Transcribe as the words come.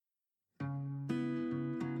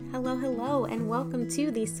Hello, and welcome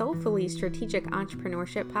to the Soulfully Strategic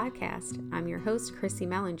Entrepreneurship Podcast. I'm your host, Chrissy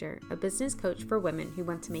Mellinger, a business coach for women who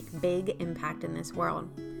want to make big impact in this world.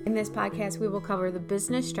 In this podcast, we will cover the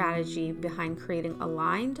business strategy behind creating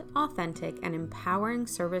aligned, authentic, and empowering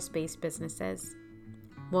service-based businesses.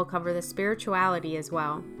 We'll cover the spirituality as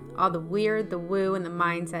well, all the weird, the woo, and the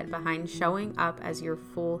mindset behind showing up as your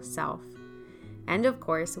full self. And of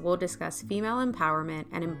course, we'll discuss female empowerment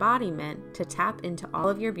and embodiment to tap into all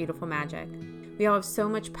of your beautiful magic. We all have so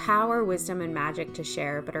much power, wisdom, and magic to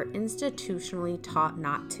share, but are institutionally taught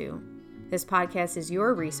not to. This podcast is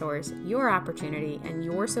your resource, your opportunity, and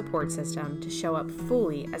your support system to show up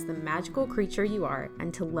fully as the magical creature you are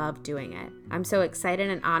and to love doing it. I'm so excited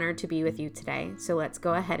and honored to be with you today, so let's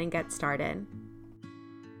go ahead and get started.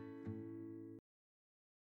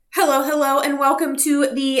 Hello, and welcome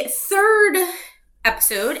to the third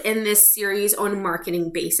episode in this series on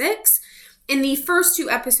marketing basics. In the first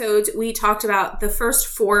two episodes, we talked about the first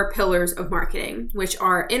four pillars of marketing, which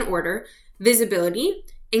are in order: visibility,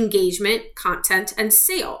 engagement, content, and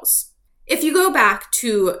sales. If you go back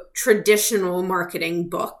to traditional marketing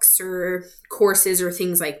books or courses or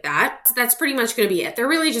things like that, that's pretty much going to be it. They're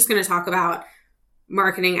really just going to talk about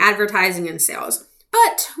marketing, advertising, and sales.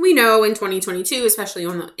 But we know in 2022, especially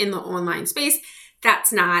in the online space,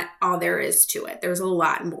 that's not all there is to it. There's a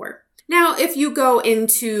lot more. Now, if you go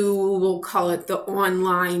into, we'll call it the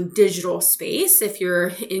online digital space, if you're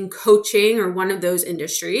in coaching or one of those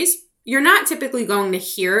industries, you're not typically going to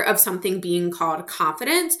hear of something being called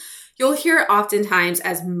confidence. You'll hear it oftentimes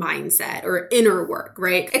as mindset or inner work,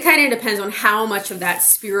 right? It kind of depends on how much of that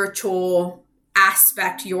spiritual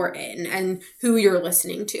aspect you're in and who you're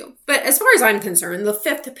listening to. But as far as I'm concerned, the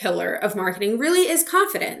fifth pillar of marketing really is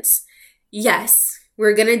confidence. Yes,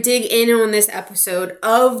 we're going to dig in on this episode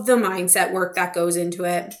of the mindset work that goes into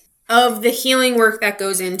it, of the healing work that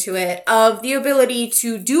goes into it, of the ability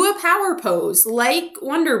to do a power pose like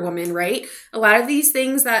Wonder Woman, right? A lot of these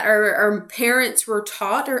things that our parents were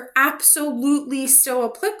taught are absolutely still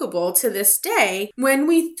applicable to this day when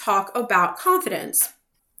we talk about confidence.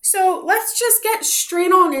 So let's just get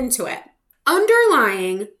straight on into it.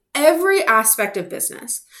 Underlying every aspect of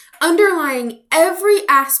business, underlying every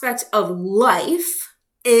aspect of life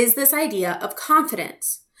is this idea of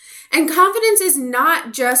confidence. And confidence is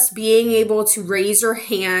not just being able to raise your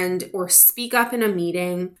hand or speak up in a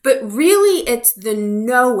meeting, but really it's the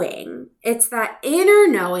knowing. It's that inner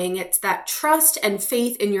knowing. It's that trust and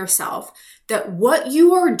faith in yourself that what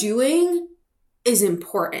you are doing is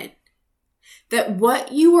important. That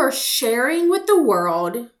what you are sharing with the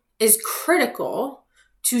world is critical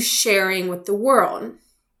to sharing with the world.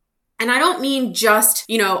 And I don't mean just,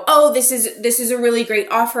 this is a really great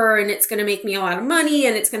offer and it's going to make me a lot of money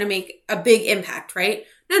and it's going to make a big impact, right?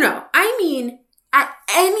 No. I mean, at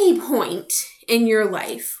any point in your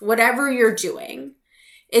life, whatever you're doing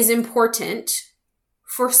is important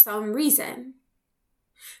for some reason.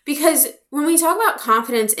 Because when we talk about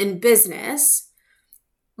confidence in business,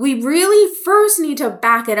 we really first need to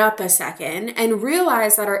back it up a second and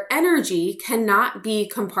realize that our energy cannot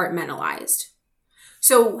be compartmentalized.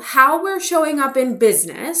 So how we're showing up in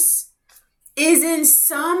business is in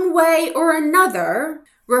some way or another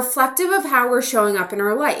reflective of how we're showing up in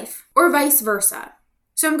our life, or vice versa.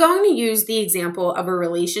 So I'm going to use the example of a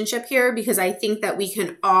relationship here because I think that we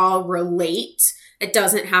can all relate. It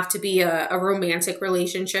doesn't have to be a romantic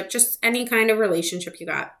relationship, just any kind of relationship you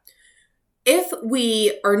got. If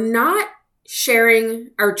we are not sharing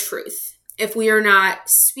our truth, if we are not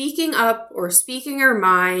speaking up or speaking our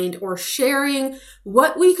mind or sharing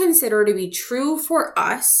what we consider to be true for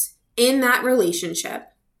us in that relationship,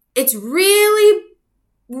 it's really,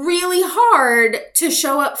 really hard to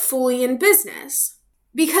show up fully in business.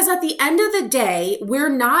 Because at the end of the day, we're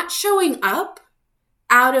not showing up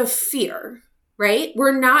out of fear, right?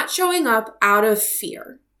 We're not showing up out of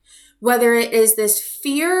fear. Whether it is this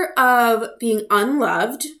fear of being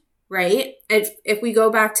unloved, right? If we go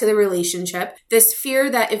back to the relationship, this fear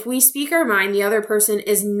that if we speak our mind, the other person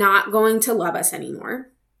is not going to love us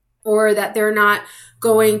anymore, or that they're not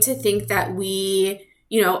going to think that we,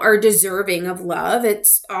 are deserving of love.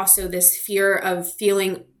 It's also this fear of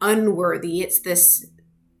feeling unworthy. It's this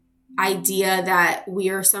idea that we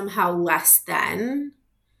are somehow less than.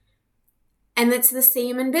 And it's the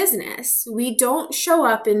same in business. We don't show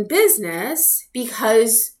up in business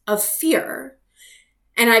because of fear.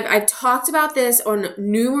 And I've talked about this on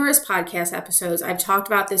numerous podcast episodes. I've talked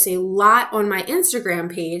about this a lot on my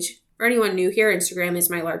Instagram page. For anyone new here, Instagram is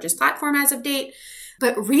my largest platform as of date.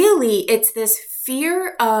 But really, it's this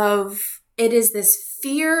fear of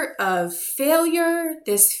failure,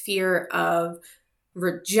 this fear of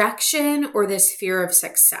rejection, or this fear of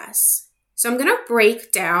success? So I'm going to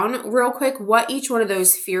break down real quick what each one of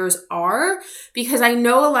those fears are, because I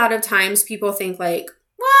know a lot of times people think like,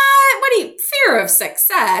 what do you, fear of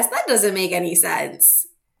success? That doesn't make any sense.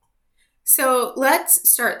 So let's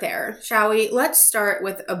start there, shall we? Let's start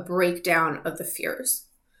with a breakdown of the fears.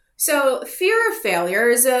 So fear of failure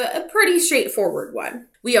is a pretty straightforward one.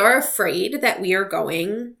 We are afraid that we are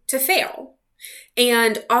going to fail.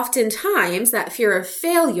 And oftentimes that fear of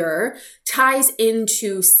failure ties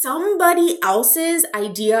into somebody else's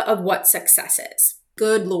idea of what success is.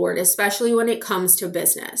 Good Lord, especially when it comes to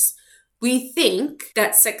business. We think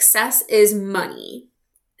that success is money.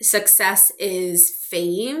 Success is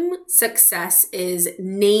fame. Success is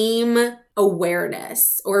name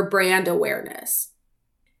awareness or brand awareness.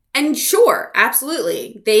 And sure,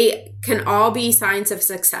 absolutely, they can all be signs of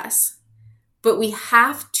success. But we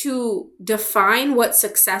have to define what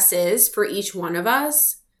success is for each one of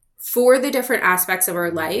us for the different aspects of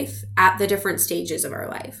our life at the different stages of our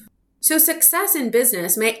life. So success in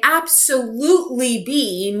business may absolutely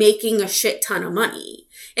be making a shit ton of money.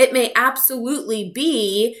 It may absolutely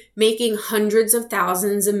be making hundreds of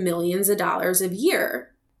thousands and millions of dollars a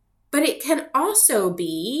year. But it can also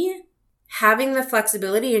be having the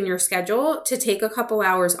flexibility in your schedule to take a couple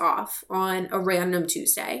hours off on a random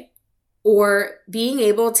Tuesday, or being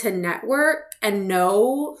able to network and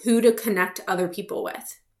know who to connect other people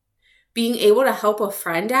with. Being able to help a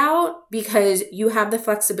friend out because you have the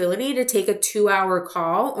flexibility to take a 2-hour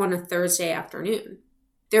call on a Thursday afternoon.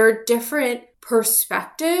 There are different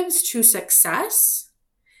perspectives to success.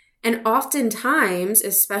 And oftentimes,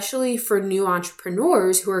 especially for new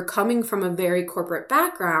entrepreneurs who are coming from a very corporate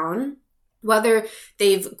background, whether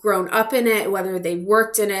they've grown up in it, whether they've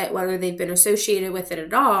worked in it, whether they've been associated with it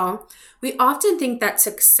at all, we often think that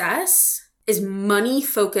success is money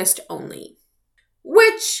focused only,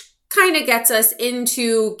 which kind of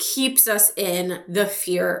keeps us in the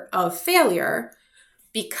fear of failure.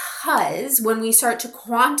 Because when we start to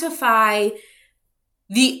quantify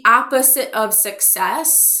the opposite of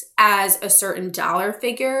success as a certain dollar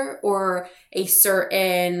figure or a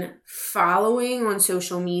certain following on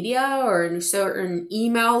social media or a certain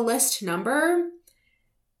email list number,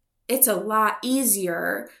 it's a lot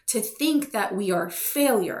easier to think that we are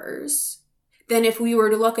failures than if we were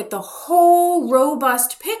to look at the whole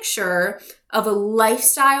robust picture of a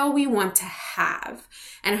lifestyle we want to have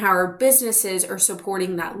and how our businesses are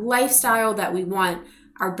supporting that lifestyle that we want.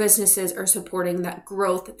 Our businesses are supporting that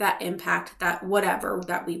growth, that impact, that whatever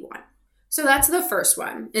that we want. So that's the first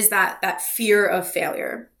one, is that fear of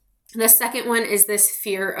failure. The second one is this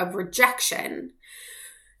fear of rejection.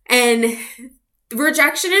 And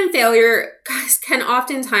rejection and failure can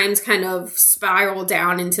oftentimes kind of spiral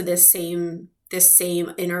down into this same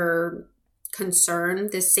inner concern,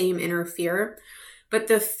 this same inner fear. But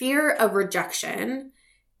the fear of rejection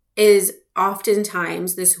is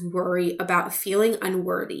oftentimes this worry about feeling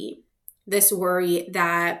unworthy, this worry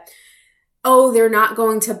that, oh, they're not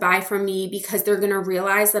going to buy from me because they're going to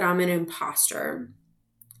realize that I'm an imposter,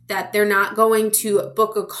 that they're not going to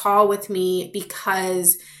book a call with me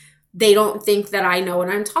because they don't think that I know what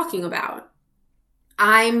I'm talking about.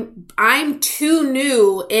 I'm too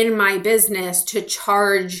new in my business to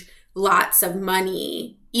charge lots of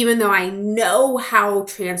money, even though I know how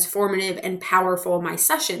transformative and powerful my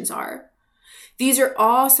sessions are. These are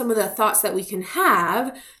all some of the thoughts that we can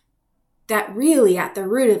have that really at the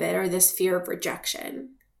root of it are this fear of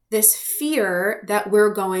rejection. This fear that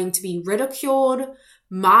we're going to be ridiculed,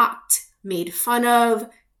 mocked, made fun of,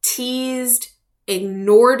 teased,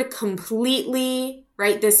 ignored completely,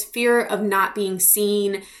 right? This fear of not being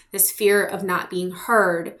seen, this fear of not being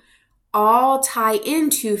heard, all tie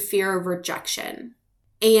into fear of rejection.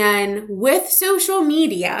 And with social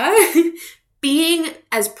media being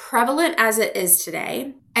as prevalent as it is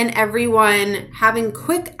today, and everyone having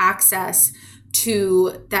quick access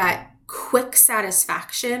to that quick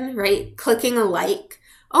satisfaction, right? Clicking a like,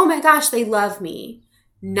 oh my gosh, they love me.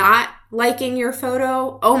 Not liking your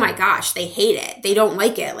photo, oh my gosh, they hate it. They don't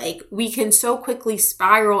like it. Like, we can so quickly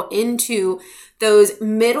spiral into those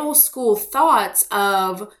middle school thoughts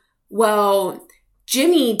of, well,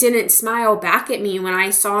 Jimmy didn't smile back at me when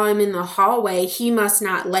I saw him in the hallway. He must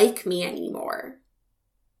not like me anymore.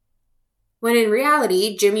 When in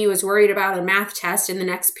reality, Jimmy was worried about a math test in the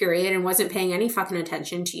next period and wasn't paying any fucking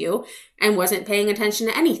attention to you and wasn't paying attention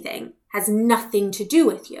to anything. Has nothing to do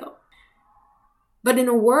with you. But in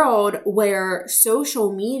a world where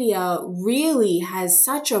social media really has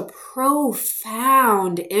such a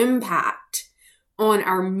profound impact on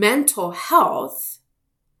our mental health,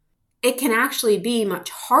 it can actually be much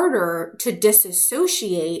harder to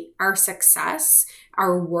disassociate our success,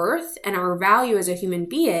 our worth, and our value as a human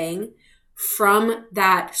being from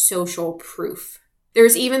that social proof.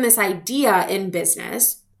 There's even this idea in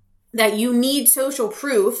business that you need social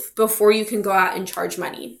proof before you can go out and charge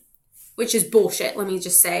money, which is bullshit. Let me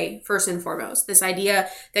just say, first and foremost, this idea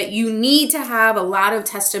that you need to have a lot of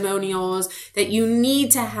testimonials, that you need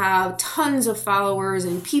to have tons of followers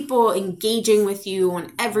and people engaging with you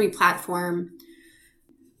on every platform.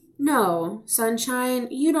 No, sunshine,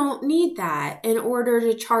 you don't need that in order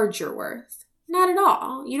to charge your worth. Not at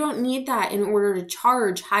all. You don't need that in order to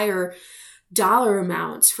charge higher dollar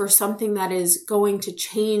amounts for something that is going to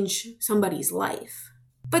change somebody's life.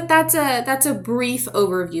 But that's a brief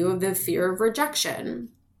overview of the fear of rejection.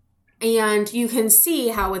 And you can see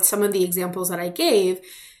how with some of the examples that I gave,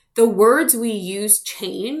 the words we use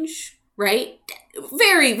change, right?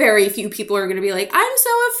 Very, very few people are going to be like, I'm so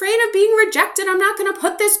afraid of being rejected, I'm not going to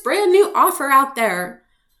put this brand new offer out there.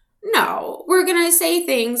 No, we're going to say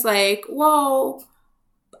things like, well,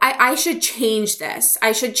 I should change this.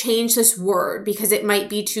 I should change this word because it might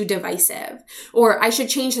be too divisive. Or I should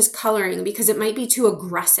change this coloring because it might be too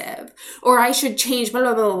aggressive. Or I should change blah,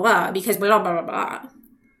 blah, blah, blah because blah, blah, blah, blah.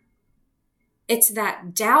 It's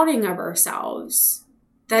that doubting of ourselves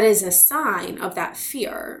that is a sign of that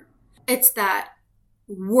fear. It's that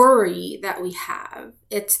worry that we have.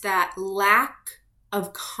 It's that lack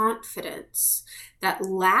of confidence, that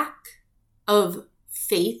lack of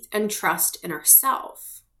faith and trust in ourselves.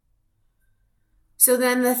 So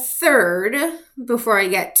then the third, before I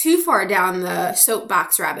get too far down the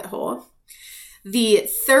soapbox rabbit hole, the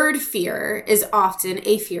third fear is often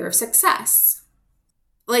a fear of success.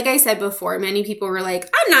 Like I said before, many people were like,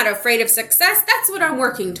 I'm not afraid of success. That's what I'm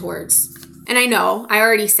working towards. And I know, I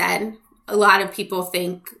already said, a lot of people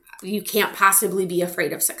think you can't possibly be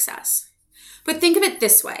afraid of success. But think of it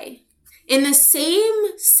this way. In the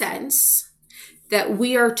same sense that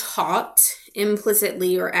we are taught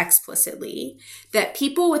implicitly or explicitly that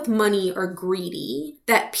people with money are greedy,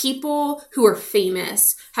 that people who are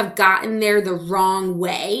famous have gotten there the wrong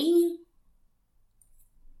way,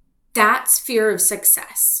 that's fear of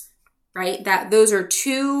success, right? That those are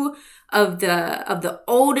two of the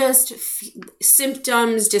oldest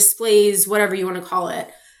symptoms, displays, whatever you want to call it,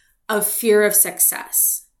 of fear of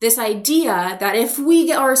success. This idea that if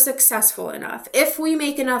we are successful enough, if we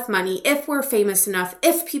make enough money, if we're famous enough,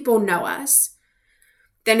 if people know us,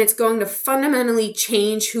 then it's going to fundamentally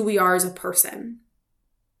change who we are as a person.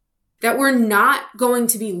 That we're not going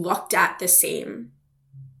to be looked at the same.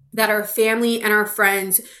 That our family and our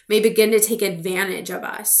friends may begin to take advantage of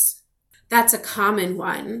us. That's a common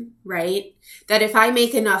one, right? That if I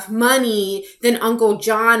make enough money, then Uncle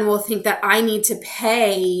John will think that I need to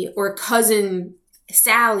pay, or cousin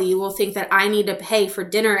Sally will think that I need to pay for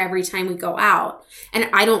dinner every time we go out. And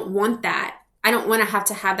I don't want that. I don't want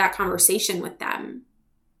to have that conversation with them.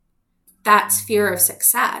 That's fear of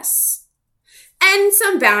success. And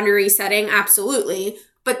some boundary setting, absolutely.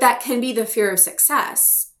 But that can be the fear of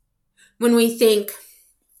success. When we think,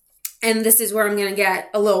 and this is where I'm going to get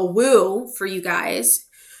a little woo for you guys,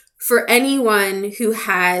 for anyone who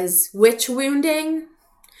has witch wounding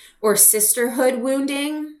or sisterhood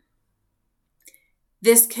wounding,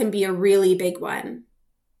 this can be a really big one.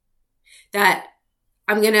 That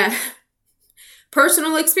I'm going to,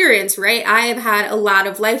 personal experience, right? I have had a lot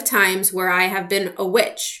of lifetimes where I have been a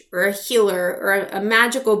witch or a healer or a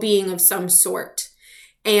magical being of some sort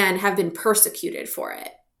and have been persecuted for it.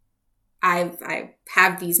 I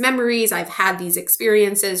have these memories, I've had these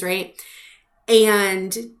experiences, right?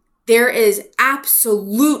 And there is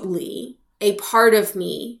absolutely a part of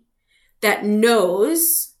me that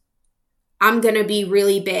knows I'm going to be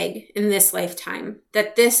really big in this lifetime,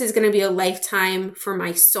 that this is going to be a lifetime for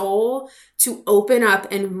my soul to open up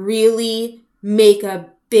and really make a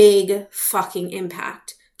big fucking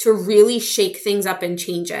impact, to really shake things up and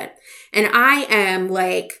change it. And I am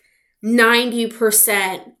like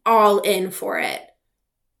 90% all in for it.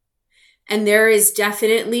 And there is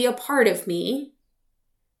definitely a part of me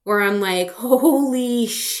where I'm like, holy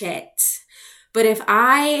shit. But if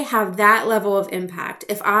I have that level of impact,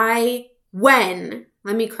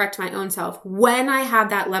 let me correct my own self, when I have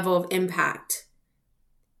that level of impact,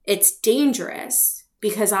 it's dangerous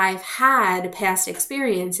because I've had past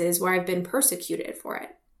experiences where I've been persecuted for it.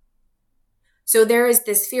 So there is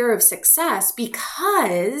this fear of success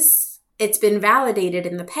because it's been validated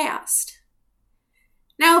in the past.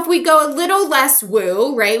 Now, if we go a little less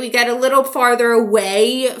woo, right, we get a little farther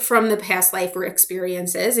away from the past life or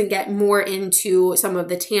experiences and get more into some of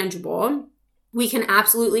the tangible, We can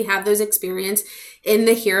absolutely have those experiences in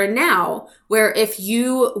the here and now, where if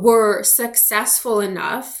you were successful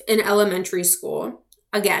enough in elementary school,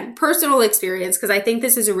 again, personal experience, because I think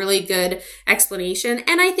this is a really good explanation.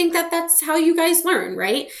 And I think that that's how you guys learn,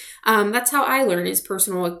 right? That's how I learn, is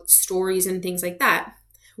personal stories and things like that.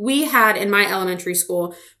 We had, in my elementary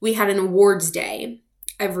school, we had an awards day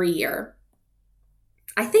every year.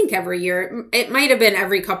 I think every year. It might have been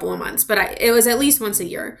every couple of months, but it was at least once a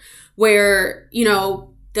year where,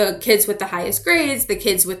 the kids with the highest grades, the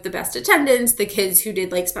kids with the best attendance, the kids who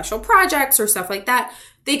did like special projects or stuff like that,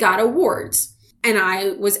 they got awards. And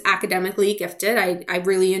I was academically gifted. I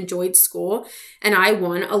really enjoyed school, and I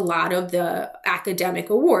won a lot of the academic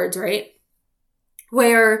awards, right?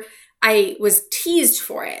 Where I was teased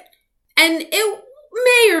for it. And it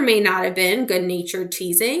may or may not have been good-natured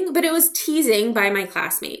teasing, but it was teasing by my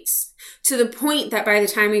classmates, to the point that by the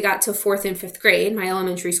time we got to 4th and 5th grade, my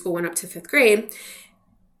elementary school went up to 5th grade,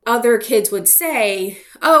 other kids would say,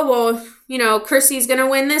 oh, well, Chrissy's going to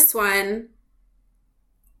win this one.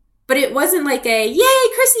 But it wasn't like a,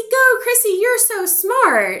 yay, Chrissy, go, Chrissy, you're so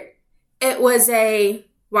smart. It was a,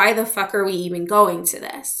 why the fuck are we even going to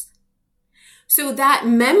this? So that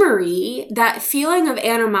memory, that feeling of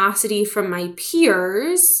animosity from my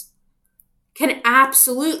peers can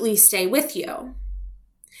absolutely stay with you.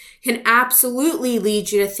 Can absolutely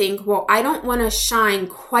lead you to think, well, I don't want to shine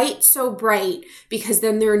quite so bright because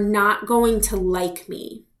then they're not going to like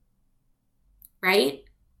me. Right?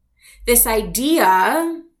 This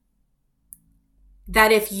idea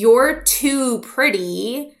that if you're too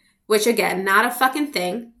pretty, which again, not a fucking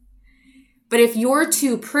thing, but if you're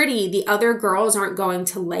too pretty, the other girls aren't going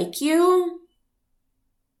to like you,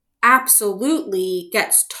 absolutely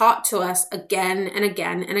gets taught to us again and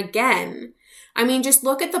again and again. I mean, just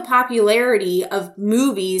look at the popularity of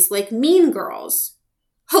movies like Mean Girls.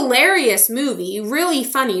 Hilarious movie, really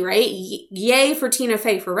funny, right? Yay for Tina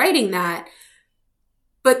Fey for writing that.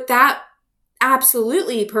 But that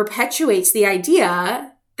absolutely perpetuates the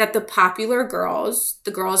idea that the popular girls,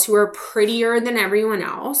 the girls who are prettier than everyone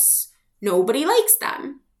else, nobody likes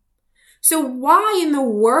them. So why in the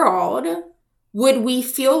world would we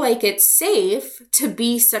feel like it's safe to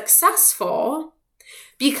be successful?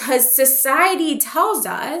 Because society tells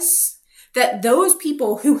us that those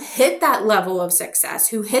people who hit that level of success,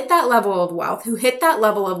 who hit that level of wealth, who hit that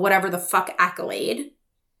level of whatever the fuck accolade,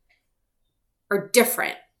 are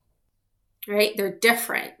different. Right? They're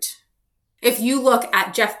different. If you look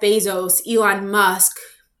at Jeff Bezos, Elon Musk,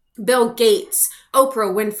 Bill Gates,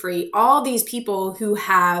 Oprah Winfrey, all these people who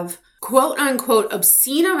have quote unquote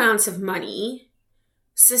obscene amounts of money,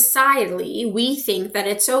 societally, we think that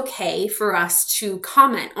it's okay for us to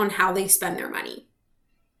comment on how they spend their money.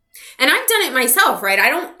 And I've done it myself, right?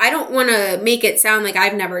 I don't want to make it sound like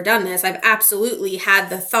I've never done this. I've absolutely had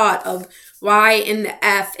the thought of, why in the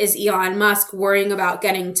F is Elon Musk worrying about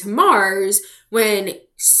getting to Mars when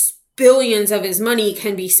billions of his money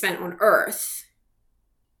can be spent on Earth?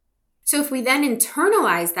 So if we then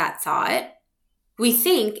internalize that thought, we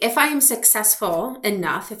think, if I am successful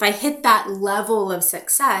enough, if I hit that level of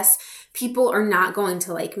success, people are not going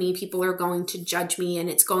to like me, people are going to judge me, and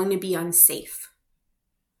it's going to be unsafe.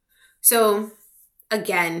 So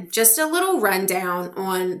again, just a little rundown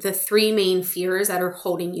on the 3 main fears that are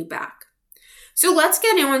holding you back. So let's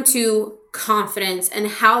get into confidence and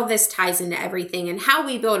how this ties into everything and how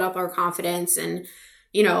we build up our confidence and,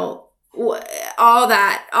 all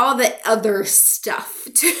the other stuff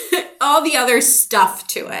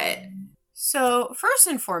to it. So first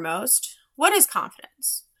and foremost, what is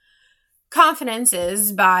confidence? Confidence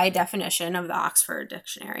is, by definition of the Oxford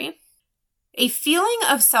Dictionary, a feeling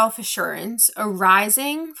of self-assurance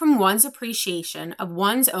arising from one's appreciation of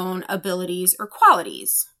one's own abilities or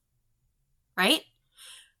qualities. Right?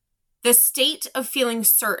 The state of feeling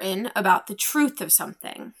certain about the truth of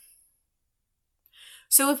something.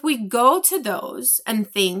 So if we go to those and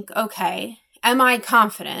think, okay, am I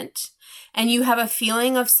confident? And you have a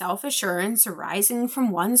feeling of self-assurance arising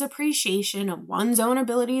from one's appreciation of one's own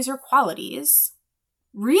abilities or qualities.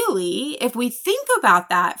 Really, if we think about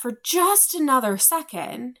that for just another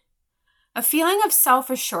second, a feeling of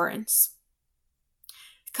self-assurance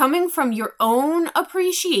coming from your own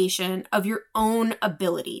appreciation of your own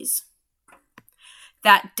abilities.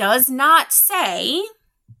 That does not say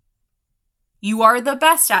you are the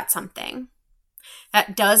best at something.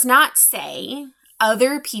 That does not say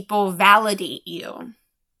other people validate you.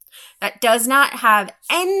 That does not have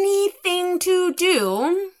anything to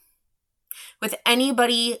do with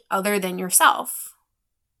anybody other than yourself.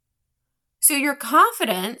 So your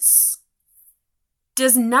confidence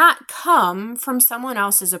does not come from someone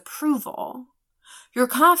else's approval. Your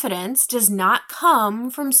confidence does not come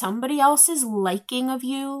from somebody else's liking of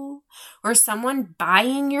you or someone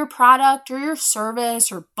buying your product or your service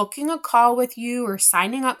or booking a call with you or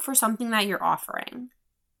signing up for something that you're offering.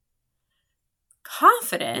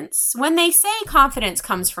 Confidence, when they say confidence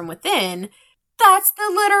comes from within, that's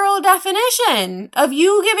the literal definition of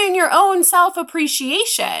you giving your own self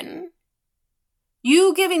appreciation.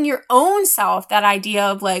 You giving your own self that idea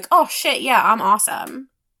of like, oh shit, yeah, I'm awesome.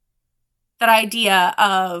 That idea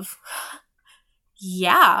of,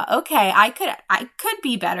 yeah, okay, I could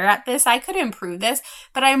be better at this. I could improve this,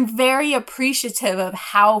 but I'm very appreciative of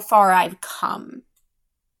how far I've come.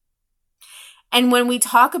 And when we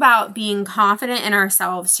talk about being confident in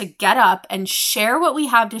ourselves to get up and share what we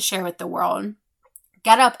have to share with the world,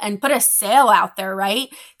 get up and put a sale out there, right?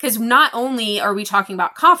 Because not only are we talking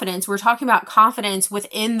about confidence, we're talking about confidence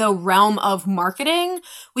within the realm of marketing.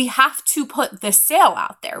 We have to put the sale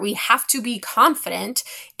out there. We have to be confident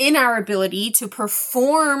in our ability to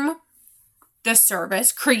perform the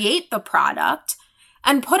service, create the product,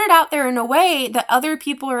 and put it out there in a way that other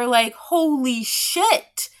people are like, holy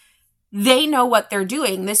shit, they know what they're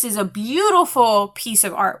doing. This is a beautiful piece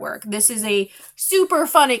of artwork. This is a super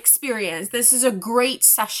fun experience. This is a great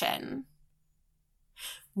session.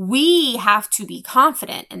 We have to be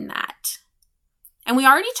confident in that. And we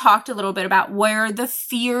already talked a little bit about where the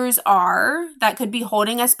fears are that could be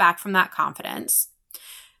holding us back from that confidence.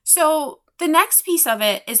 So the next piece of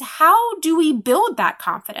it is, how do we build that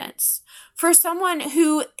confidence? For someone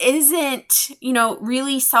who isn't,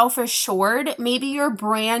 really self-assured, maybe you're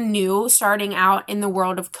brand new starting out in the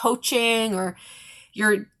world of coaching, or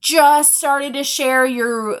you're just starting to share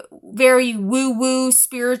your very woo-woo,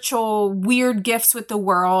 spiritual, weird gifts with the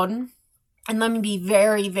world. And let me be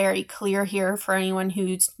very, very clear here for anyone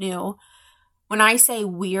who's new. When I say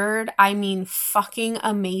weird, I mean fucking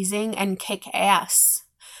amazing and kick ass.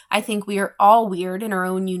 I think we are all weird in our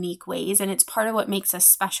own unique ways, and it's part of what makes us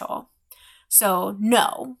special. So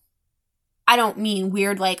no, I don't mean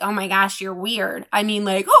weird like, oh my gosh, you're weird. I mean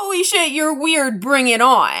like, holy shit, you're weird, bring it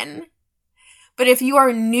on. But if you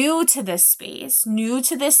are new to this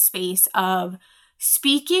space of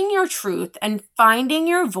speaking your truth and finding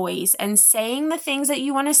your voice and saying the things that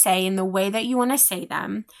you want to say in the way that you want to say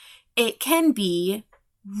them, it can be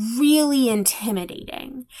really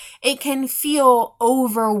intimidating. It can feel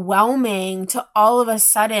overwhelming to all of a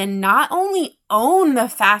sudden not only own the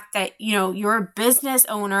fact that, you're a business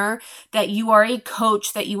owner, that you are a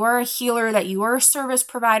coach, that you are a healer, that you are a service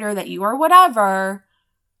provider, that you are whatever,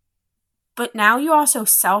 but now you also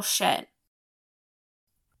sell shit.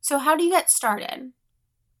 So how do you get started?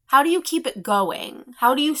 How do you keep it going?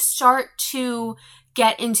 How do you start to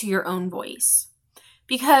get into your own voice?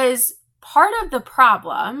 Because part of the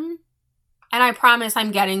problem, and I promise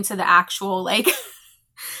I'm getting to the actual,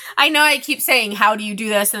 I know I keep saying, how do you do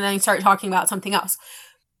this? And then I start talking about something else.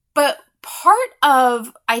 But part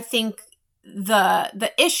of, I think,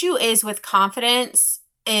 the issue is with confidence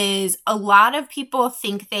is a lot of people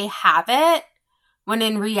think they have it, when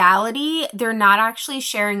in reality, they're not actually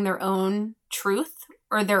sharing their own truth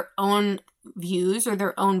or their own views or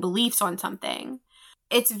their own beliefs on something.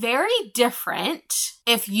 It's very different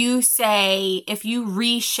if you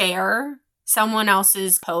reshare someone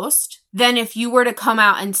else's post than if you were to come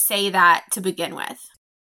out and say that to begin with.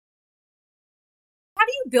 How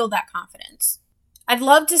do you build that confidence? I'd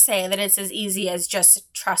love to say that it's as easy as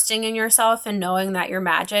just trusting in yourself and knowing that you're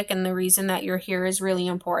magic and the reason that you're here is really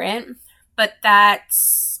important, but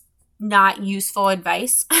that's not useful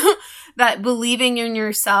advice. That believing in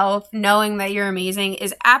yourself, knowing that you're amazing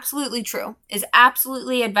is absolutely true, is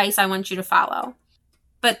absolutely advice I want you to follow.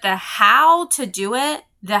 But the how to do it,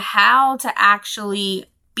 the how to actually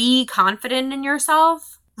be confident in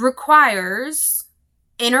yourself requires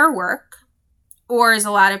inner work, or as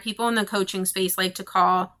a lot of people in the coaching space like to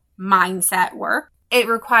call mindset work. It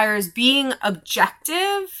requires being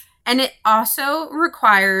objective, and it also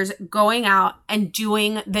requires going out and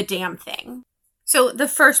doing the damn thing. So the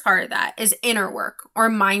first part of that is inner work or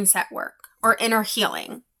mindset work or inner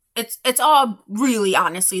healing. It's all really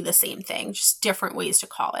honestly the same thing, just different ways to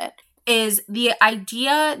call it. Is the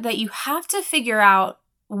idea that you have to figure out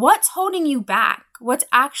what's holding you back, what's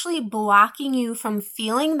actually blocking you from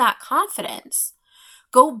feeling that confidence.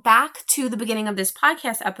 Go back to the beginning of this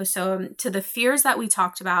podcast episode, to the fears that we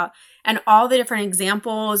talked about and all the different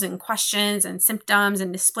examples and questions and symptoms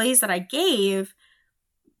and displays that I gave,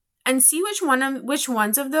 and see which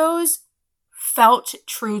ones of those felt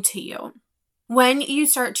true to you. When you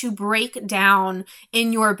start to break down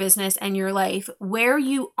in your business and your life where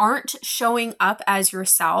you aren't showing up as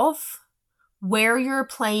yourself, where you're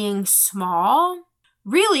playing small,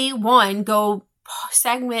 really, one, go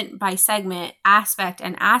segment by segment, aspect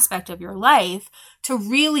of your life to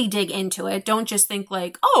really dig into it. Don't just think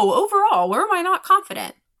like, oh, overall, where am I not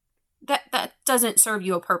confident? That doesn't serve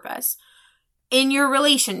you a purpose. In your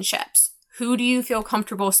relationships, who do you feel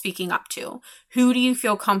comfortable speaking up to? Who do you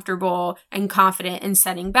feel comfortable and confident in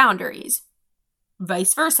setting boundaries?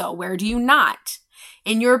 Vice versa, where do you not?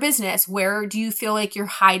 In your business, where do you feel like you're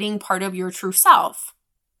hiding part of your true self?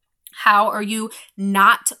 How are you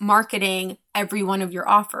not marketing every one of your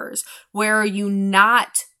offers? Where are you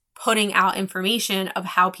not putting out information of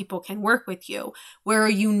how people can work with you? Where are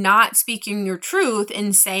you not speaking your truth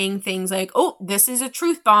and saying things like, oh, this is a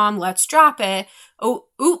truth bomb, let's drop it. Oh,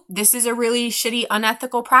 this is a really shitty,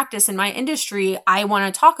 unethical practice in my industry, I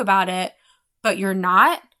want to talk about it, but you're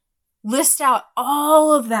not? List out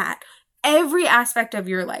all of that. Every aspect of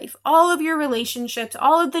your life, all of your relationships,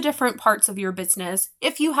 all of the different parts of your business,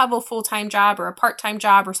 if you have a full-time job or a part-time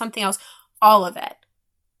job or something else, all of it.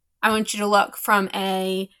 I want you to look from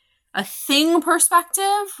a thing perspective,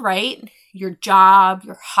 right? Your job,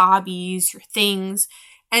 your hobbies, your things,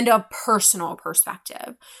 and a personal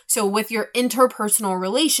perspective. So with your interpersonal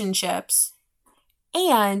relationships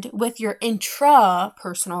and with your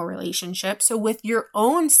intrapersonal relationships, so with your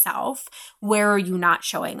own self, where are you not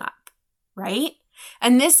showing up? Right?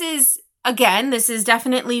 And this is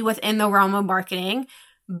definitely within the realm of marketing,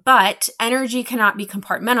 but energy cannot be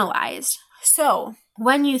compartmentalized. So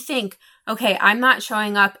when you think, okay, I'm not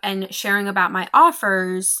showing up and sharing about my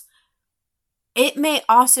offers, it may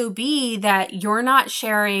also be that you're not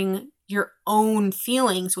sharing your own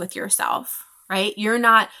feelings with yourself, right? You're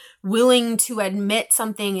not willing to admit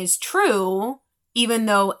something is true, even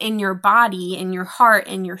though in your body, in your heart,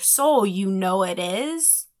 in your soul, you know it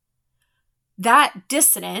is. That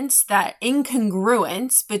dissonance, that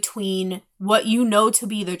incongruence between what you know to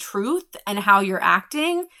be the truth and how you're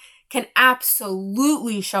acting can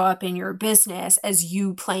absolutely show up in your business as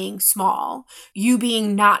you playing small, you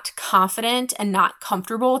being not confident and not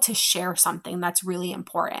comfortable to share something that's really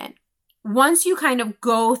important. Once you kind of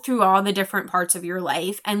go through all the different parts of your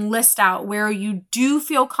life and list out where you do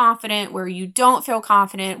feel confident, where you don't feel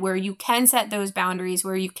confident, where you can set those boundaries,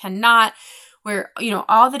 where you cannot, where,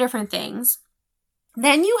 all the different things,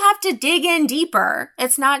 then you have to dig in deeper.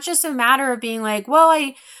 It's not just a matter of being like, well,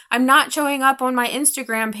 I'm not showing up on my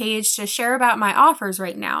Instagram page to share about my offers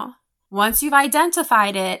right now. Once you've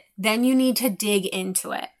identified it, then you need to dig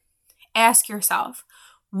into it. Ask yourself,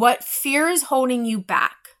 what fear is holding you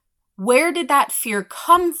back? Where did that fear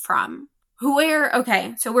come from?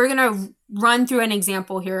 Okay, so we're going to run through an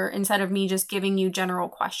example here instead of me just giving you general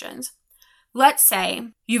questions. Let's say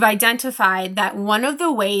you've identified that one of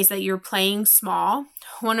the ways that you're playing small,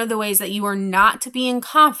 one of the ways that you are not being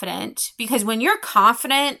confident, because when you're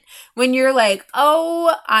confident, when you're like,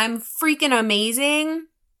 oh, I'm freaking amazing,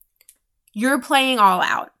 you're playing all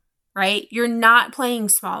out, right? You're not playing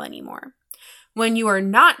small anymore. When you are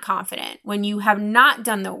not confident, when you have not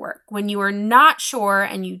done the work, when you are not sure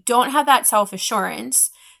and you don't have that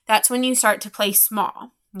self-assurance, that's when you start to play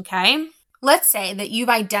small, okay? Let's say that you've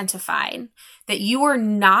identified that you are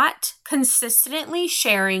not consistently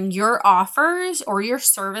sharing your offers or your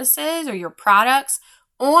services or your products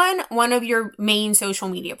on one of your main social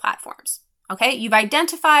media platforms. Okay, you've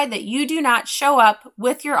identified that you do not show up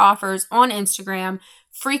with your offers on Instagram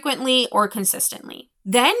frequently or consistently.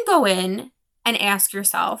 Then go in and ask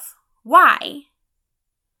yourself, why?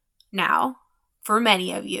 Now, for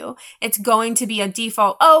many of you, it's going to be a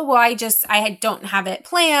default, oh, well, I don't have it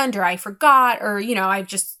planned, or I forgot, or, I've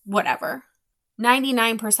just, whatever.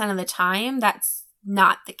 99% of the time, that's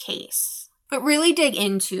not the case. But really dig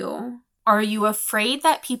into, are you afraid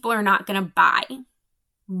that people are not going to buy?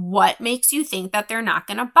 What makes you think that they're not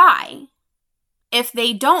going to buy? If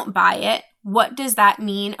they don't buy it, what does that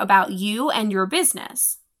mean about you and your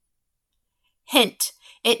business? Hint,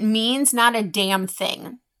 it means not a damn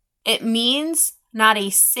thing. It means not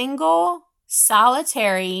a single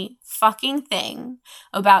solitary fucking thing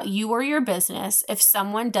about you or your business if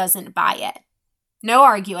someone doesn't buy it. No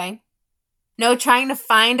arguing. No trying to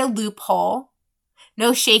find a loophole.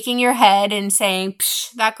 No shaking your head and saying,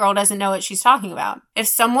 psh, that girl doesn't know what she's talking about. If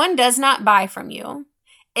someone does not buy from you,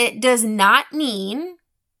 it does not mean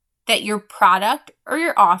that your product or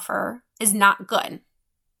your offer is not good.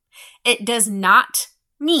 It does not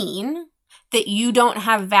mean that you don't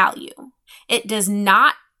have value. It does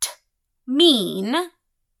not mean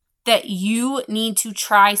that you need to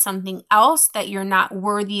try something else, that you're not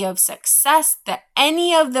worthy of success, that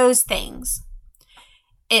any of those things.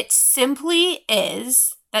 It simply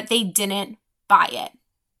is that they didn't buy it.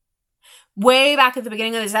 Way back at the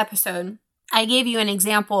beginning of this episode, I gave you an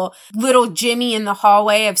example. Little Jimmy in the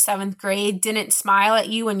hallway of 7th grade didn't smile at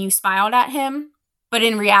you when you smiled at him. But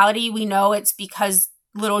in reality, we know it's because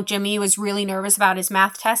little Jimmy was really nervous about his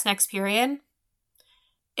math test next period.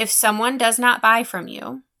 If someone does not buy from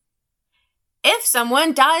you, if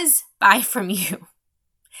someone does buy from you,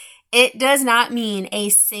 it does not mean a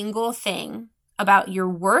single thing about your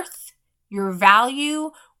worth, your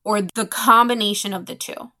value, or the combination of the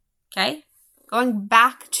two. Okay? Going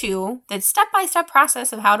back to the step-by-step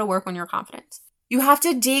process of how to work on your confidence. You have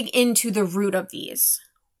to dig into the root of these.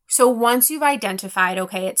 So once you've identified,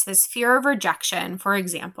 okay, it's this fear of rejection, for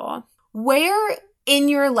example, where in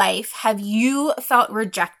your life have you felt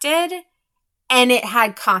rejected and it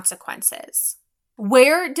had consequences?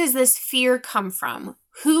 Where does this fear come from?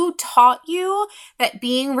 Who taught you that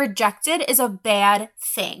being rejected is a bad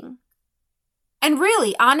thing? And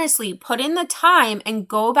really, honestly, put in the time and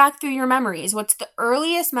go back through your memories. What's the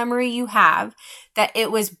earliest memory you have that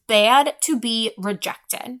it was bad to be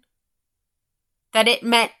rejected? That it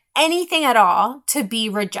meant anything at all to be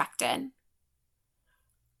rejected?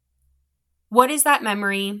 What is that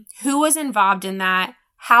memory? Who was involved in that?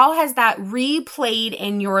 How has that replayed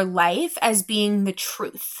in your life as being the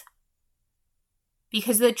truth?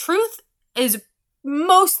 Because the truth is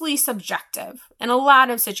mostly subjective. In a lot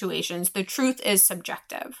of situations, the truth is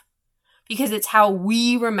subjective because it's how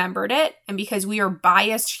we remembered it. And because we are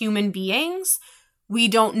biased human beings, we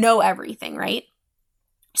don't know everything, right?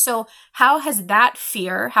 So how has that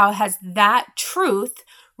fear, how has that truth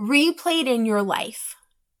replayed in your life?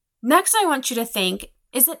 Next, I want you to think,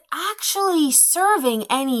 is it actually serving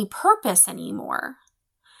any purpose anymore?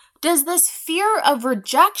 Does this fear of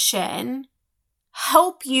rejection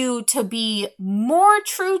help you to be more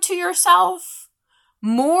true to yourself,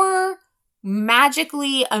 more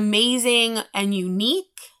magically amazing and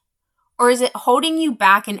unique, or is it holding you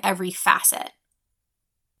back in every facet?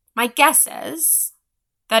 My guess is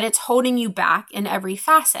that it's holding you back in every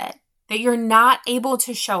facet, that you're not able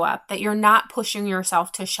to show up, that you're not pushing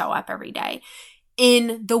yourself to show up every day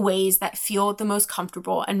in the ways that feel the most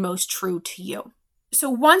comfortable and most true to you. So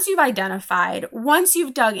once you've identified, once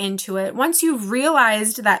you've dug into it, once you've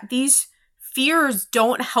realized that these fears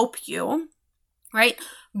don't help you, right?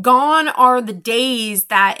 Gone are the days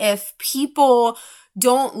that if people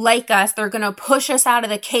don't like us, they're going to push us out of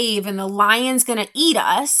the cave and the lion's going to eat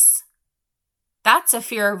us. That's a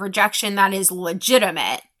fear of rejection that is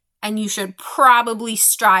legitimate. And you should probably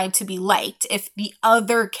strive to be liked. If the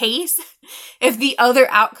other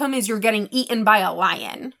outcome is you're getting eaten by a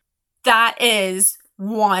lion, that is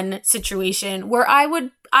one situation where I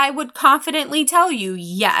would confidently tell you,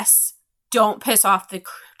 yes, don't piss off the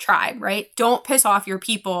tribe, right? Don't piss off your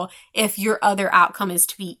people if your other outcome is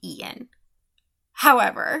to be eaten.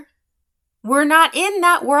 However, we're not in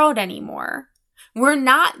that world anymore. We're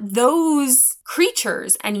not those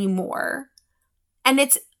creatures anymore. And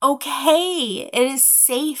it's okay. It is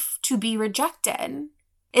safe to be rejected.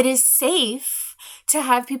 It is safe to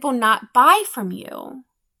have people not buy from you.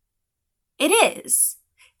 It is.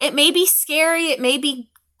 It may be scary. It may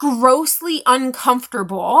be grossly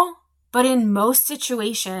uncomfortable, but in most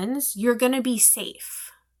situations, you're going to be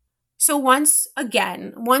safe. So once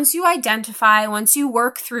you identify, once you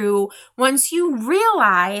work through, once you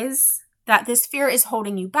realize that this fear is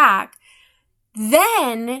holding you back,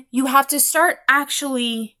 then you have to start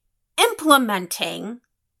actually implementing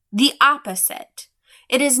the opposite.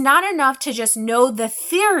 It is not enough to just know the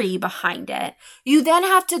theory behind it. You then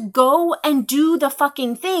have to go and do the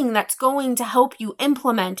fucking thing that's going to help you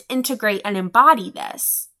implement, integrate, and embody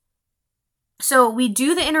this. So we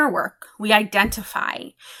do the inner work. We identify.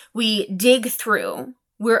 We dig through.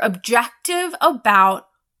 We're objective about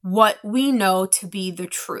what we know to be the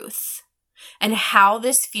truth and how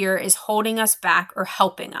this fear is holding us back or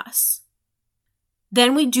helping us.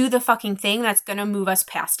 Then we do the fucking thing that's going to move us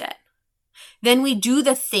past it. Then we do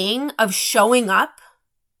the thing of showing up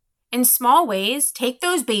in small ways, take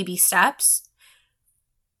those baby steps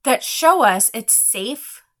that show us it's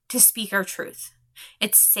safe to speak our truth.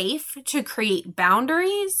 It's safe to create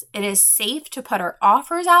boundaries. It is safe to put our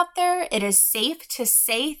offers out there. It is safe to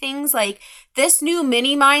say things like, this new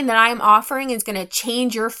mini mind that I'm offering is going to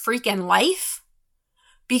change your freaking life,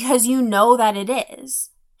 because you know that it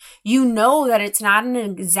is. You know that it's not an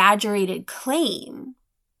exaggerated claim.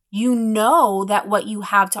 You know that what you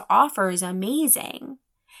have to offer is amazing.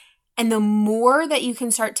 And the more that you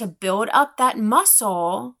can start to build up that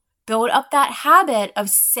muscle, build up that habit of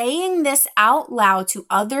saying this out loud to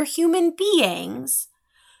other human beings,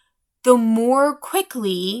 the more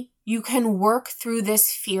quickly you can work through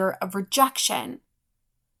this fear of rejection.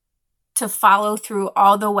 to follow through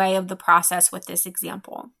all the way of the process with this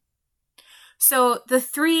example. So the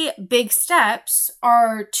 3 big steps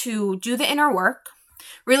are to do the inner work,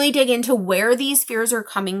 really dig into where these fears are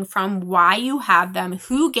coming from, why you have them,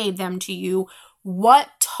 who gave them to you, what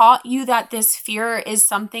taught you that this fear is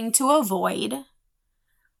something to avoid.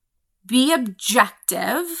 Be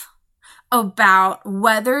objective about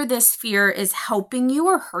whether this fear is helping you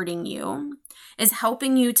or hurting you, is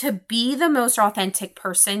helping you to be the most authentic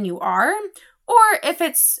person you are, or if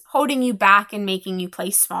it's holding you back and making you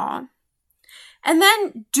play small. And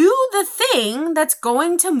then do the thing that's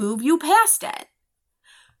going to move you past it.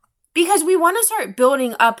 Because we want to start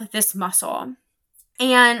building up this muscle.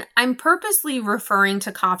 And I'm purposely referring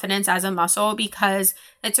to confidence as a muscle because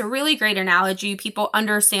it's a really great analogy. People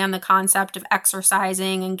understand the concept of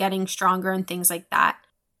exercising and getting stronger and things like that.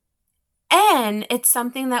 And it's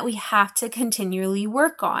something that we have to continually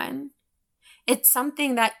work on. It's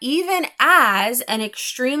something that even as an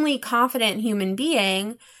extremely confident human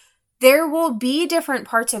being, there will be different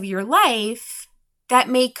parts of your life that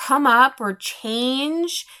may come up or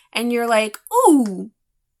change, and you're like, ooh,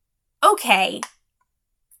 okay.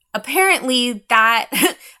 Apparently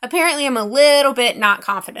I'm a little bit not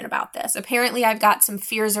confident about this. Apparently I've got some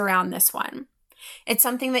fears around this one. It's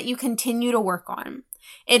something that you continue to work on.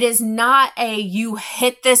 It is not you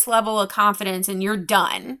hit this level of confidence and you're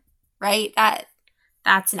done, right?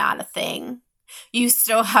 That's not a thing. You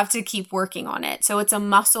still have to keep working on it. So it's a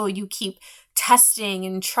muscle you keep testing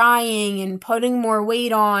and trying and putting more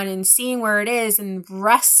weight on and seeing where it is and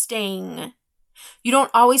resting. You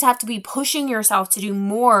don't always have to be pushing yourself to do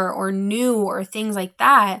more or new or things like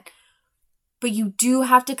that. But you do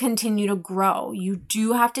have to continue to grow. You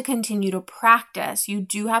do have to continue to practice. You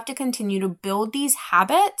do have to continue to build these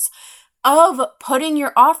habits of putting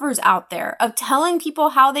your offers out there, of telling people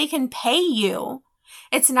how they can pay you.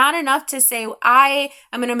 It's not enough to say, I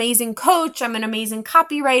am an amazing coach, I'm an amazing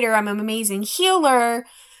copywriter, I'm an amazing healer.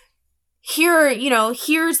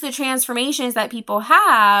 Here's the transformations that people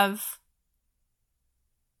have.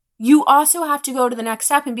 You also have to go to the next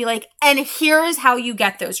step and be like, and here's how you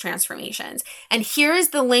get those transformations. And here's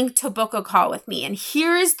the link to book a call with me. And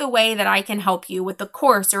here's the way that I can help you with the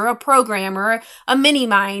course or a program or a mini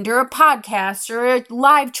mind or a podcast or a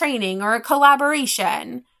live training or a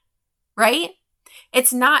collaboration, right?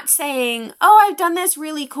 It's not saying, oh, I've done this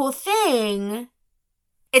really cool thing.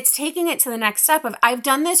 It's taking it to the next step of, I've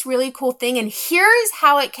done this really cool thing and here's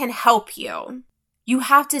how it can help you. You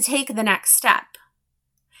have to take the next step.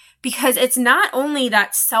 Because it's not only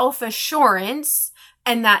that self-assurance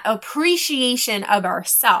and that appreciation of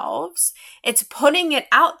ourselves, it's putting it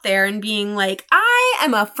out there and being like, I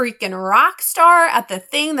am a freaking rock star at the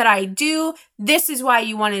thing that I do. This is why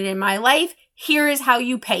you want it in my life. Here is how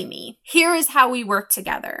you pay me. Here is how we work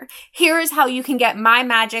together. Here is how you can get my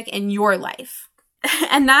magic in your life.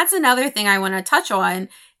 And that's another thing I want to touch on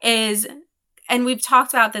is, and we've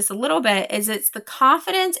talked about this a little bit, is it's the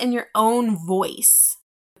confidence in your own voice.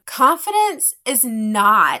 Confidence is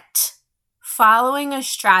not following a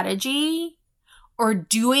strategy or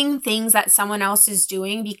doing things that someone else is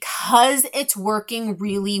doing because it's working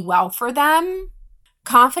really well for them.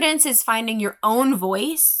 Confidence is finding your own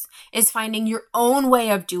voice, is finding your own way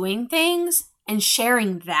of doing things and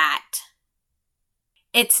sharing that.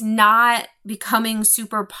 It's not becoming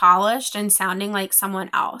super polished and sounding like someone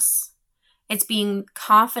else. It's being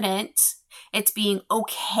confident. It's being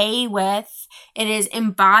okay with. It is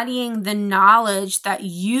embodying the knowledge that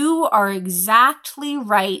you are exactly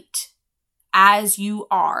right as you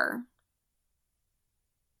are.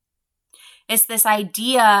 It's this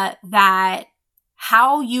idea that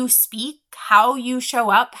how you speak, how you show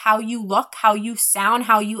up, how you look, how you sound,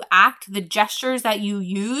 how you act, the gestures that you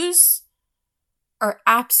use are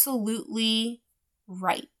absolutely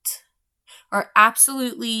right, are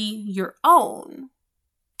absolutely your own.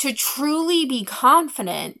 To truly be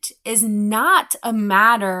confident is not a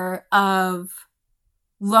matter of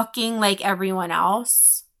looking like everyone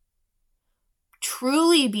else.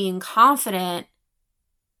 Truly being confident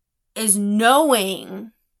is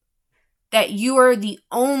knowing that you are the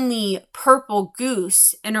only purple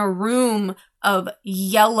goose in a room of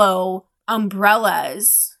yellow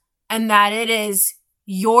umbrellas, and that it is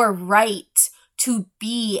your right to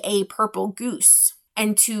be a purple goose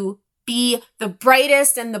and to be the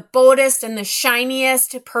brightest and the boldest and the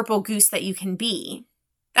shiniest purple goose that you can be.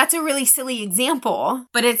 That's a really silly example,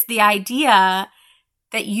 but it's the idea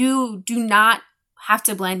that you do not have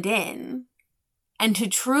to blend in. And to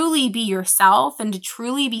truly be yourself and to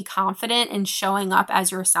truly be confident in showing up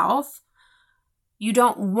as yourself, you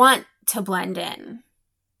don't want to blend in.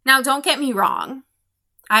 Now, don't get me wrong.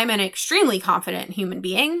 I'm an extremely confident human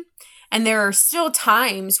being. And there are still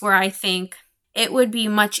times where I think it would be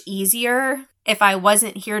much easier if I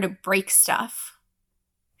wasn't here to break stuff.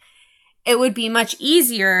 It would be much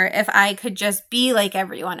easier if I could just be like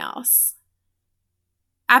everyone else.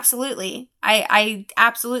 Absolutely. I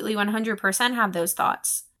absolutely 100% have those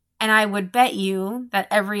thoughts. And I would bet you that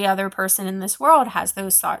every other person in this world has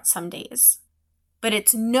those thoughts some days. But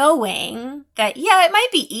it's knowing that, yeah, it might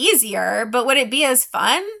be easier, but would it be as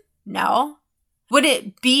fun? No. Would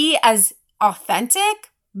it be as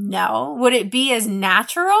authentic? No. Would it be as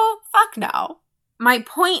natural? Fuck no. My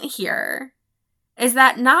point here is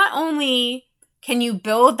that not only can you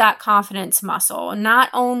build that confidence muscle, not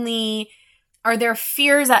only are there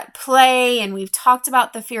fears at play, and we've talked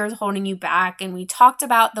about the fears holding you back, and we talked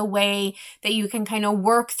about the way that you can kind of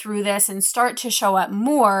work through this and start to show up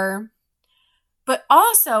more. But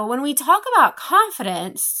also, when we talk about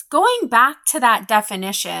confidence, going back to that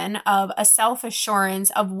definition of a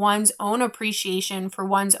self-assurance of one's own appreciation for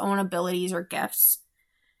one's own abilities or gifts,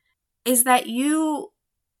 is that you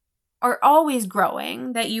are always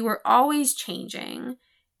growing, that you are always changing,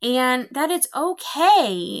 and that it's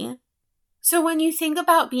okay. So when you think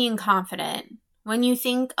about being confident, when you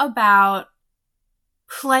think about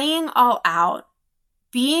playing all out,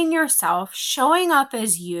 being yourself, showing up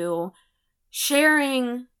as you,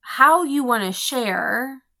 sharing how you want to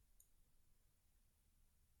share,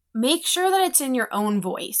 make sure that it's in your own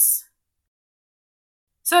voice.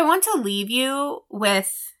 So I want to leave you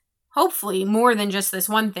with hopefully more than just this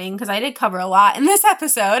one thing, because I did cover a lot in this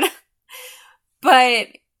episode. But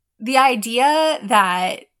the idea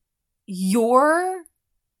that your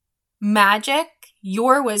magic,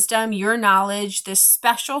 your wisdom, your knowledge, this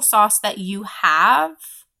special sauce that you have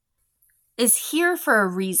is here for a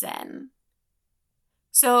reason.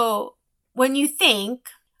 So when you think,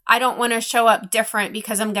 I don't want to show up different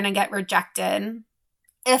because I'm going to get rejected.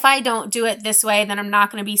 If I don't do it this way, then I'm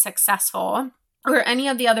not going to be successful. Or any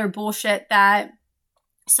of the other bullshit that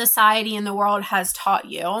society and the world has taught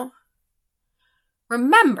you.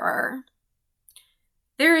 Remember,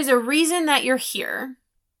 there is a reason that you're here.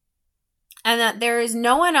 And that there is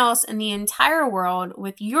no one else in the entire world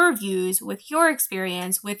with your views, with your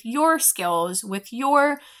experience, with your skills, with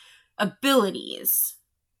your abilities.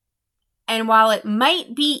 And while it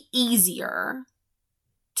might be easier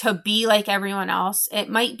to be like everyone else, it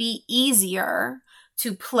might be easier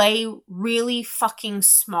to play really fucking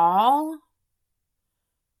small,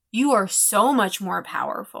 you are so much more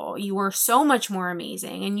powerful. You are so much more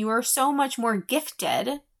amazing. And you are so much more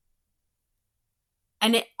gifted.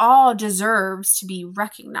 And it all deserves to be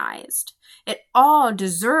recognized. It all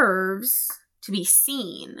deserves to be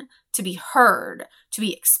seen, to be heard, to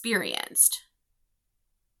be experienced.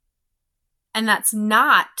 And that's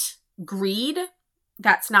not greed.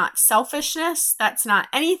 That's not selfishness. That's not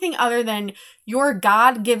anything other than your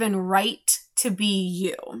God-given right to be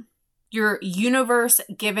you. Your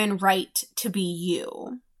universe-given right to be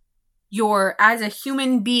you. Your, as a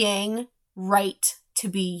human being, right to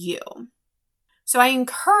be you. So I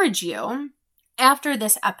encourage you, after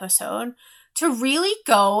this episode, to really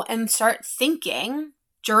go and start thinking,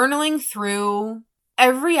 journaling through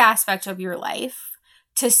every aspect of your life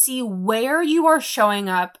to see where you are showing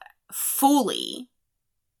up fully,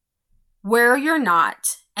 where you're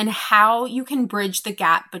not, and how you can bridge the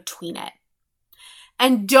gap between it.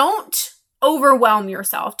 And don't overwhelm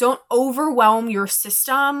yourself. Don't overwhelm your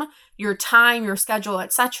system, your time, your schedule,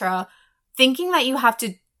 etc., thinking that you have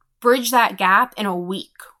to bridge that gap in a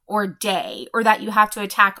week or day, or that you have to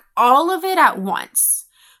attack all of it at once.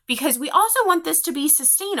 Because we also want this to be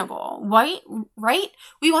sustainable, right?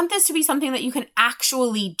 We want this to be something that you can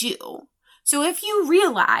actually do. So if you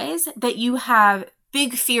realize that you have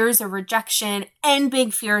big fears of rejection and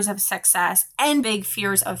big fears of success and big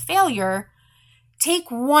fears of failure,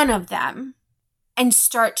 take one of them and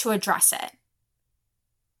start to address it.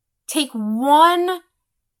 Take one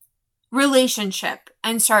relationship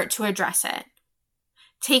and start to address it.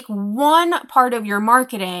 Take one part of your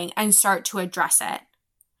marketing and start to address it.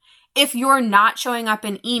 If you're not showing up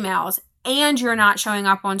in emails and you're not showing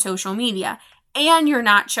up on social media and you're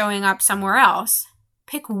not showing up somewhere else,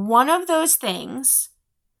 pick one of those things,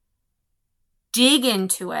 dig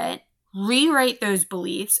into it, rewrite those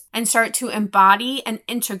beliefs, and start to embody and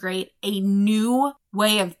integrate a new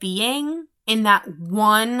way of being in that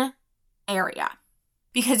one area.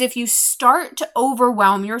 Because if you start to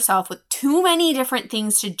overwhelm yourself with too many different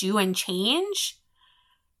things to do and change,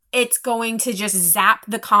 it's going to just zap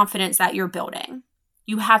the confidence that you're building.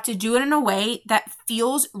 You have to do it in a way that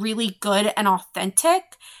feels really good and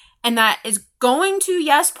authentic, and that is going to,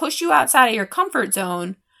 yes, push you outside of your comfort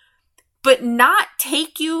zone, but not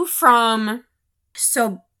take you from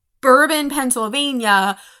suburban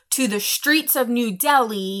Pennsylvania to the streets of New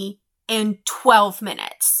Delhi in 12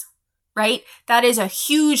 minutes, right? That is a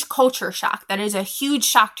huge culture shock. That is a huge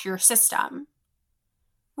shock to your system.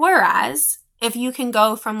 Whereas if you can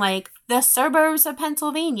go from like the suburbs of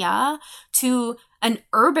Pennsylvania to an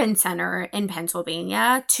urban center in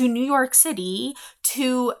Pennsylvania, to New York City,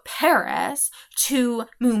 to Paris, to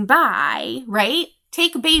Mumbai, right?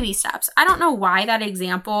 Take baby steps. I don't know why that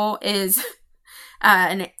example is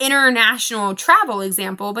an international travel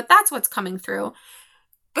example, but that's what's coming through.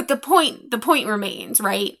 But the point remains,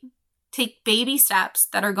 right? Take baby steps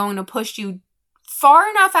that are going to push you far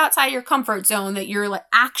enough outside your comfort zone that you're like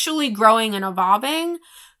actually growing and evolving,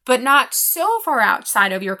 but not so far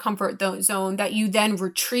outside of your comfort zone that you then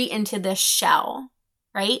retreat into this shell,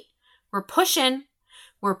 right? We're pushing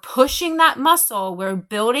that muscle, we're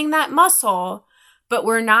building that muscle, but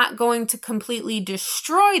we're not going to completely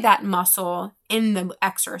destroy that muscle in the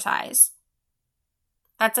exercise.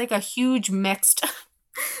 That's like a huge mixed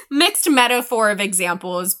metaphor of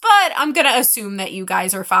examples, but I'm going to assume that you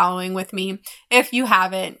guys are following with me. If you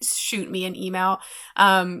haven't, shoot me an email,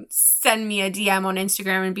 send me a DM on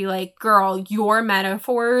Instagram and be like, girl, your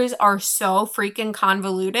metaphors are so freaking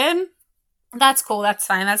convoluted. That's cool. That's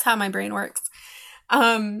fine. That's how my brain works. But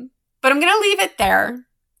I'm going to leave it there.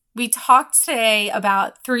 We talked today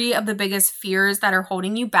about 3 of the biggest fears that are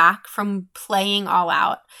holding you back from playing all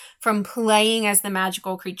out, from playing as the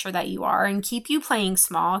magical creature that you are, and keep you playing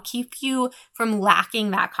small, keep you from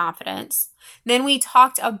lacking that confidence. Then we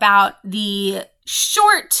talked about the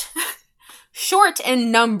short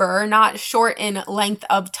in number, not short in length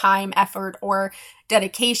of time, effort, or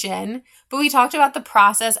dedication, but we talked about the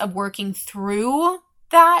process of working through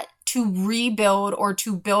that to rebuild or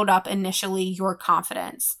to build up initially your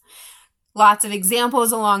confidence. Lots of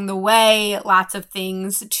examples along the way, lots of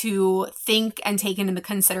things to think and take into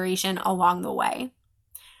consideration along the way.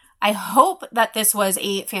 I hope that this was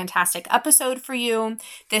a fantastic episode for you.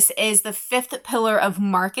 This is the 5th pillar of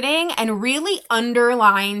marketing and really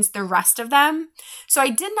underlines the rest of them. So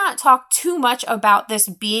I did not talk too much about this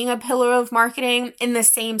being a pillar of marketing in the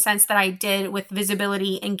same sense that I did with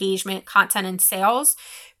visibility, engagement, content, and sales,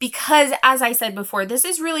 because as I said before, this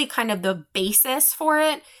is really kind of the basis for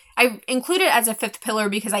it. I include it as a 5th pillar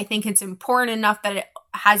because I think it's important enough that it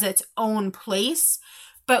has its own place.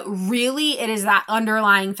 But really, it is that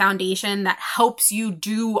underlying foundation that helps you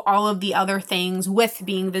do all of the other things with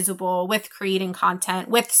being visible, with creating content,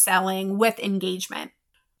 with selling, with engagement.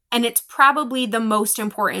 And it's probably the most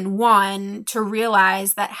important one to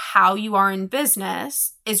realize that how you are in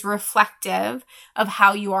business is reflective of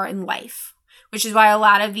how you are in life, which is why a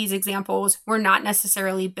lot of these examples were not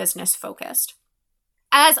necessarily business focused.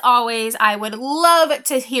 As always, I would love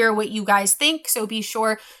to hear what you guys think, so be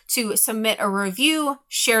sure to submit a review,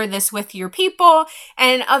 share this with your people,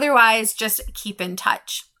 and otherwise just keep in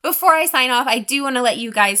touch. Before I sign off, I do want to let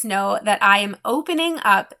you guys know that I am opening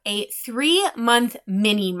up a 3-month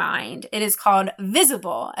mini mind. It is called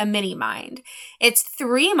Visible, a mini mind. It's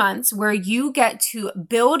 3 months where you get to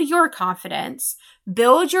build your confidence,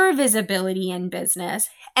 build your visibility in business,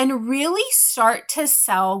 and really start to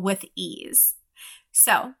sell with ease.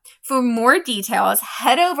 So for more details,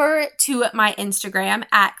 head over to my Instagram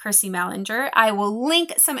at Chrissy Mellinger. I will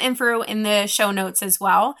link some info in the show notes as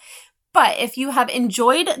well. But if you have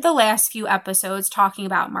enjoyed the last few episodes talking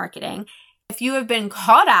about marketing, if you have been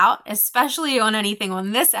called out, especially on anything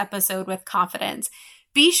on this episode with confidence,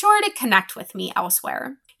 be sure to connect with me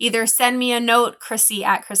elsewhere. Either send me a note, Chrissy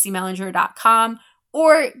at ChrissyMellinger.com,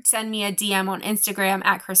 or send me a DM on Instagram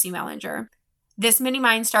at Chrissy Mellinger. This mini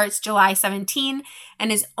mind starts July 17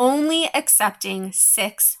 and is only accepting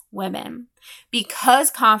 6 women. Because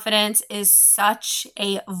confidence is such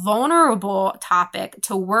a vulnerable topic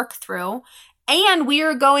to work through, and we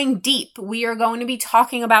are going deep. We are going to be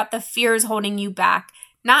talking about the fears holding you back,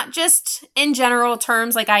 not just in general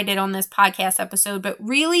terms like I did on this podcast episode, but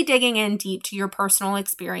really digging in deep to your personal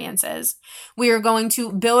experiences. We are going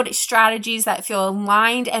to build strategies that feel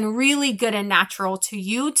aligned and really good and natural to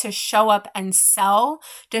you to show up and sell,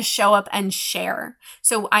 to show up and share.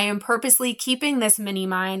 So I am purposely keeping this mini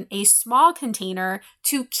mind a small container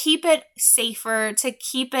to keep it safer, to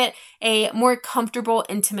keep it a more comfortable,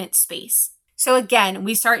 intimate space. So again,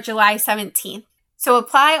 we start July 17th. So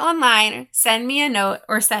apply online, send me a note,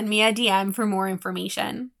 or send me a DM for more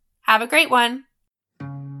information. Have a great one.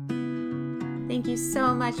 Thank you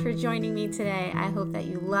so much for joining me today. I hope that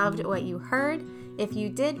you loved what you heard. If you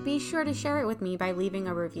did, be sure to share it with me by leaving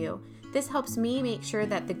a review. This helps me make sure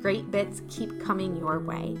that the great bits keep coming your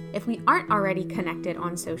way. If we aren't already connected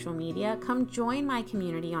on social media, come join my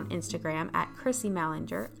community on Instagram at Chrissy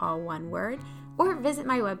Mellinger, all one word, or visit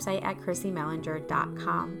my website at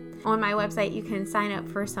chrissymellinger.com. On my website, you can sign up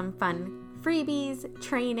for some fun freebies,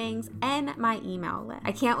 trainings, and my email list.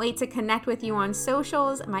 I can't wait to connect with you on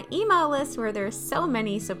socials, my email list where there's so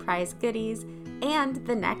many surprise goodies, and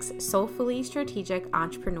the next Soulfully Strategic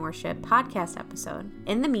Entrepreneurship podcast episode.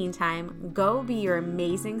 In the meantime, go be your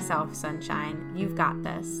amazing self, sunshine. You've got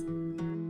this.